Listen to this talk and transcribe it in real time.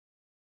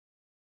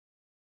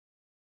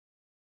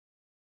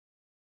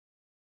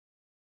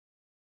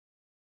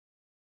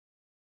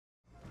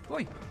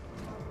Oi.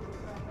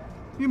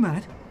 You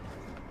mad?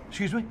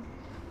 Excuse me?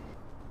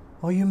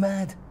 Are you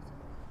mad?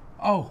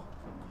 Oh.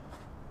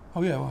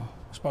 Oh, yeah, well,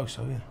 I suppose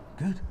so, yeah.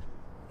 Good.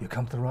 You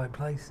come to the right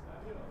place.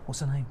 What's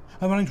her name?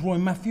 My name's Roy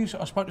Matthews.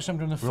 I spoke to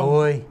somebody on the phone.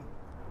 Roy.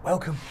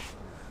 Welcome.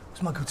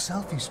 It's my good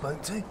self you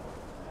spoke to.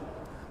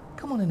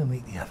 Come on in and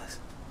meet the others.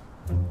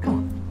 Come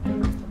on.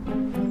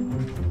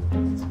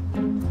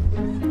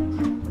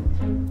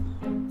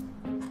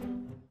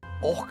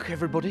 Och,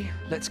 everybody,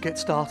 let's get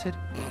started.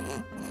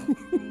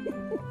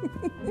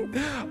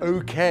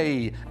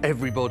 Okay,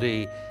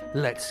 everybody,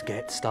 let's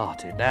get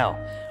started. Now,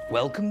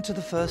 welcome to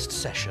the first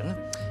session.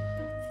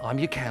 I'm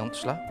your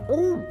counsellor.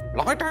 Oh,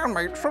 lie down,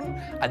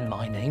 matron. And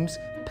my name's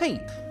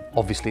Pete.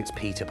 Obviously, it's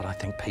Peter, but I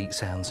think Pete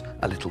sounds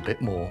a little bit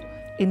more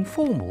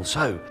informal.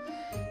 So,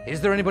 is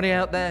there anybody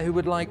out there who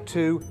would like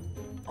to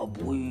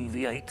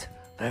abbreviate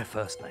their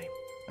first name?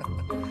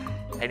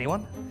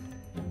 Anyone?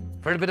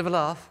 For a bit of a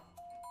laugh?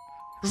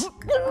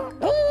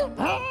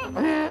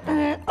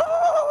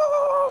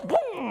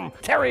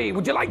 Terry,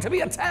 would you like to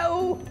be a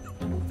tell?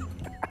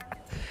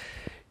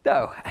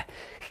 No.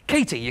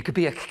 Katie, you could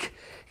be a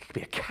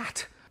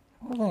cat.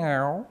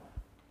 We'll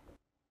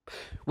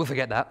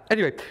forget that.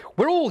 Anyway,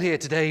 we're all here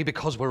today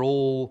because we're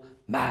all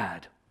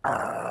mad.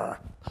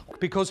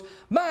 Because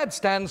MAD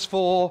stands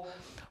for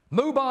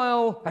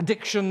Mobile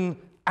Addiction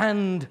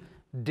and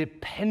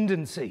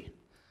Dependency.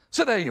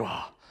 So there you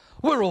are.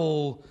 We're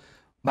all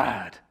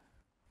mad.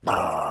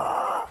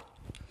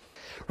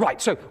 Right,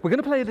 so we're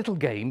going to play a little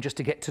game just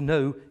to get to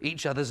know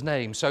each other's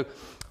names. So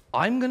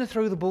I'm going to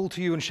throw the ball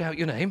to you and shout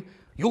your name.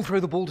 You'll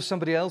throw the ball to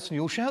somebody else and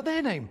you'll shout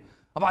their name.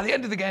 And by the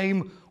end of the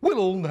game, we'll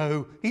all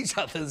know each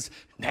other's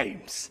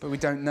names. But we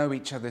don't know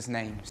each other's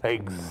names.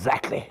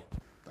 Exactly.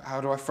 But how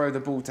do I throw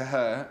the ball to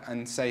her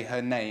and say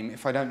her name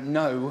if I don't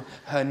know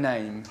her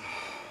name?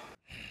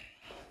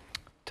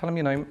 Tell them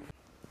your name.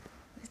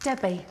 It's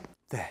Debbie.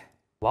 There.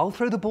 Well, I'll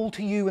throw the ball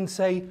to you and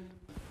say,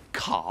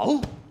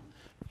 Carl.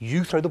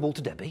 You throw the ball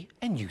to Debbie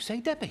and you say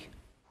Debbie.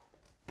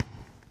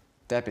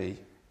 Debbie.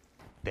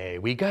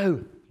 There we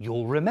go.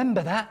 You'll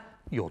remember that.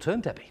 Your turn,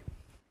 Debbie.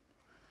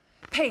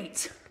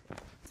 Pete.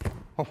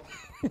 Oh.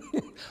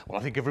 Well, I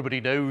think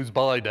everybody knows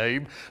my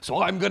name,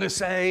 so I'm going to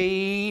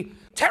say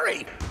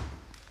Terry.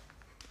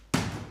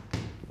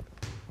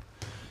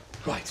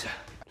 Right.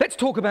 Let's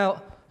talk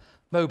about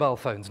mobile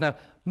phones. Now,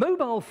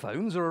 mobile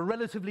phones are a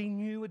relatively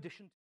new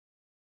addition.